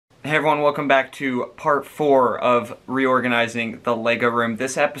Hey everyone, welcome back to part 4 of reorganizing the Lego room.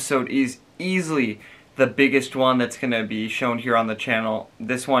 This episode is easily the biggest one that's going to be shown here on the channel.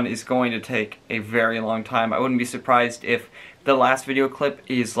 This one is going to take a very long time. I wouldn't be surprised if the last video clip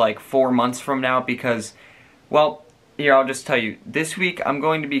is like 4 months from now because, well, here I'll just tell you. This week I'm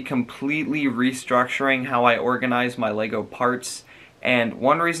going to be completely restructuring how I organize my Lego parts. And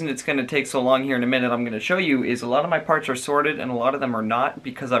one reason it's going to take so long here in a minute I'm going to show you is a lot of my parts are sorted and a lot of them are not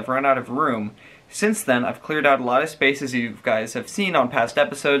because I've run out of room. Since then, I've cleared out a lot of spaces you guys have seen on past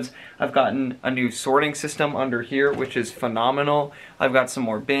episodes. I've gotten a new sorting system under here, which is phenomenal. I've got some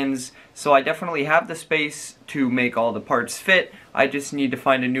more bins, so I definitely have the space to make all the parts fit. I just need to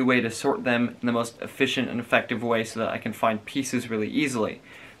find a new way to sort them in the most efficient and effective way so that I can find pieces really easily.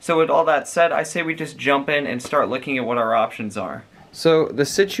 So with all that said, I say we just jump in and start looking at what our options are. So the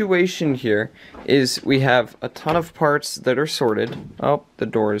situation here is we have a ton of parts that are sorted. Oh, the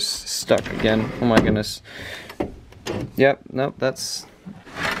door is stuck again. Oh my goodness. Yep, nope, that's...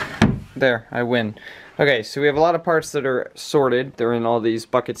 There, I win. Okay, so we have a lot of parts that are sorted. They're in all these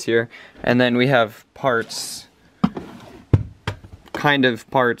buckets here. And then we have parts, kind of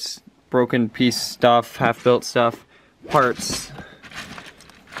parts, broken piece stuff, half-built stuff, parts,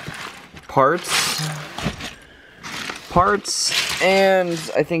 and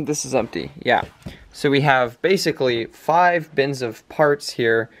I think this is empty. Yeah. So we have basically 5 bins of parts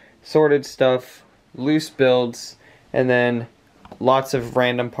here, sorted stuff, loose builds, and then lots of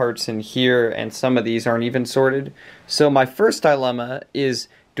random parts in here, and some of these aren't even sorted. So my first dilemma is,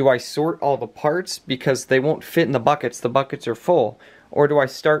 do I sort all the parts because they won't fit in the buckets are full? Or do I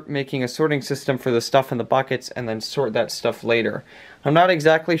start making a sorting system for the stuff in the buckets and then sort that stuff later? I'm not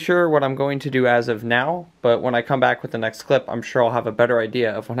exactly sure what I'm going to do as of now, but when I come back with the next clip, I'm sure I'll have a better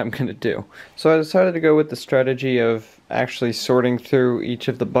idea of what I'm going to do. So I decided to go with the strategy of actually sorting through each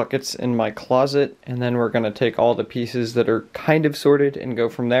of the buckets in my closet, and then we're going to take all the pieces that are kind of sorted and go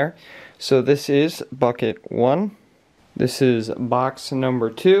from there. So this is bucket 1. This is box number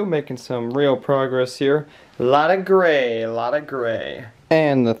 2, making some real progress here. A lot of gray, a lot of gray.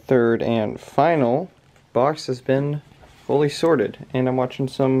 And the third and final box has been fully sorted, and I'm watching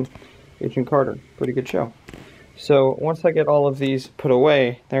some Agent Carter. Pretty good show. So once I get all of these put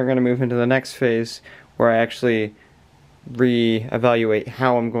away, then we're going to move into the next phase where I actually re-evaluate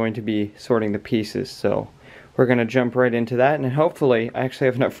how I'm going to be sorting the pieces. So we're going to jump right into that, and hopefully I actually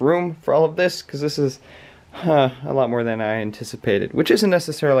have enough room for all of this, because this is a lot more than I anticipated, which isn't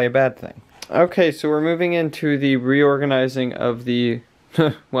necessarily a bad thing. Okay, so we're moving into the reorganizing of the,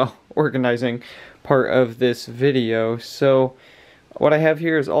 well, organizing part of this video. So what I have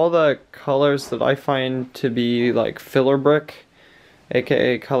here is all the colors that I find to be like filler brick,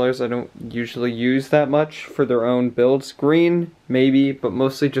 aka colors I don't usually use that much for their own builds. Green, maybe, but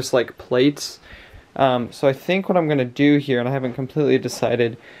mostly just like plates. So I think what I'm going to do here, and I haven't completely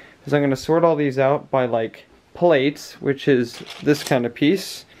decided, is I'm going to sort all these out by like plates, which is this kind of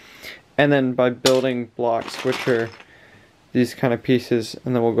piece, and then by building blocks, which are these kind of pieces,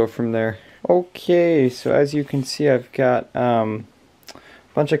 and then we'll go from there. Okay, so as you can see, I've got a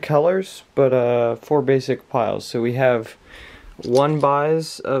bunch of colors, but 4 basic piles. So we have 1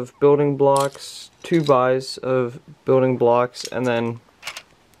 buys of building blocks, 2 buys of building blocks, and then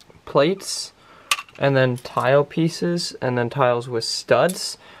plates, and then tile pieces, and then tiles with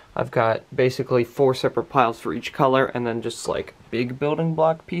studs. I've got basically 4 separate piles for each color, and then just like big building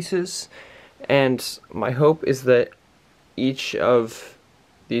block pieces. And my hope is that each of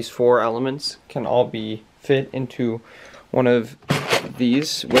these 4 elements can all be fit into one of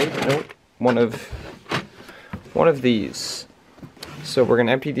these. Wait, no, one of these. So we're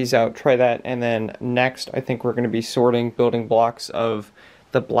gonna empty these out, try that, and then next I think we're gonna be sorting building blocks of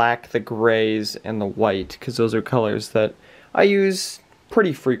the black, the grays, and the white, because those are colors that I use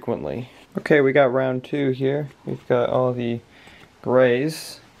pretty frequently. Okay, we got round 2 here. We've got all the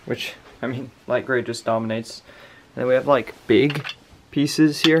grays, which, I mean, light gray just dominates. And then we have like big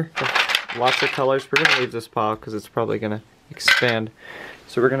pieces here, lots of colors. We're gonna leave this pile because it's probably gonna expand.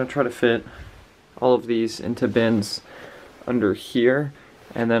 So we're gonna try to fit all of these into bins under here.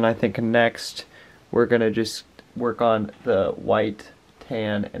 And then I think next we're gonna just work on the white,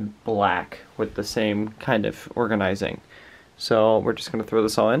 tan, and black with the same kind of organizing. So we're just going to throw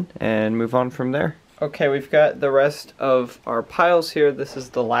this all in and move on from there. Okay, we've got the rest of our piles here. This is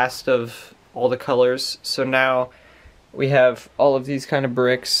the last of all the colors. So now we have all of these kind of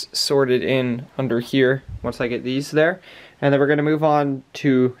bricks sorted in under here once I get these there. And then we're going to move on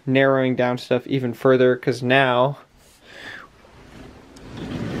to narrowing down stuff even further, because now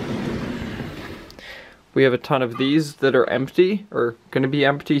we have a ton of these that are empty, or gonna be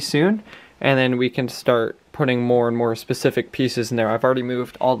empty soon, and then we can start putting more and more specific pieces in there. I've already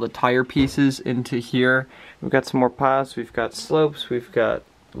moved all the tire pieces into here. We've got some more piles, we've got slopes, we've got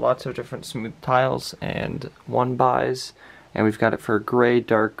lots of different smooth tiles and 1-bys, and we've got it for gray,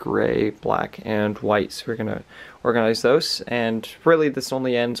 dark gray, black, and white. So we're gonna organize those, and really this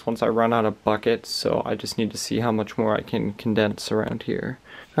only ends once I run out of buckets, so I just need to see how much more I can condense around here.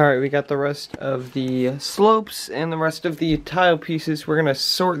 Alright, we got the rest of the slopes and the rest of the tile pieces. We're gonna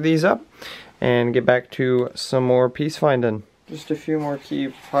sort these up and get back to some more piece finding. Just a few more key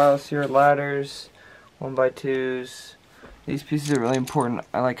piles here, ladders, 1x2s. These pieces are really important.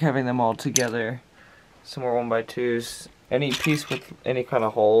 I like having them all together. Some more 1x2s. Any piece with any kind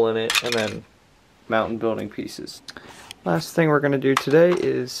of hole in it, and then mountain building pieces. Last thing we're going to do today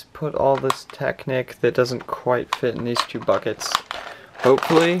is put all this Technic that doesn't quite fit in these 2 buckets,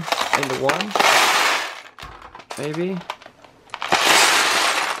 hopefully, into one. Maybe.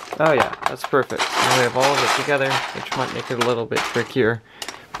 Oh yeah, that's perfect. Now we have all of it together, which might make it a little bit trickier.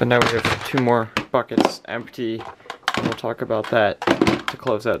 But now we have 2 more buckets empty, and we'll talk about that to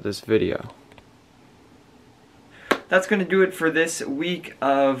close out this video. That's going to do it for this week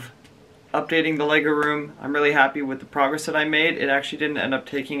of updating the Lego room. I'm really happy with the progress that I made. It actually didn't end up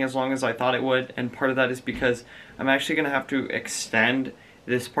taking as long as I thought it would, and part of that is because I'm actually going to have to extend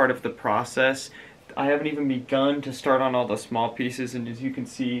this part of the process. I haven't even begun to start on all the small pieces, and as you can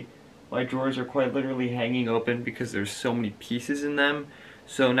see, my drawers are quite literally hanging open because there's so many pieces in them.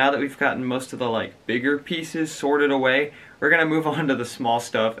 So now that we've gotten most of the bigger pieces sorted away, we're gonna move on to the small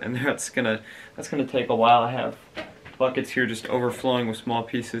stuff, and that's gonna take a while. I have buckets here just overflowing with small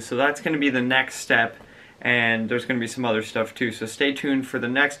pieces, so that's gonna be the next step, and there's gonna be some other stuff too. So stay tuned for the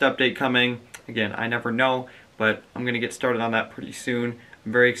next update coming. Again, I never know, but I'm gonna get started on that pretty soon.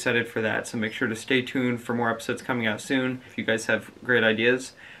 I'm very excited for that, so make sure to stay tuned for more episodes coming out soon. If you guys have great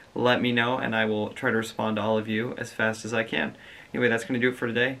ideas, let me know, and I will try to respond to all of you as fast as I can. Anyway, that's going to do it for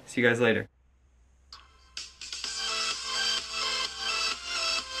today. See you guys later.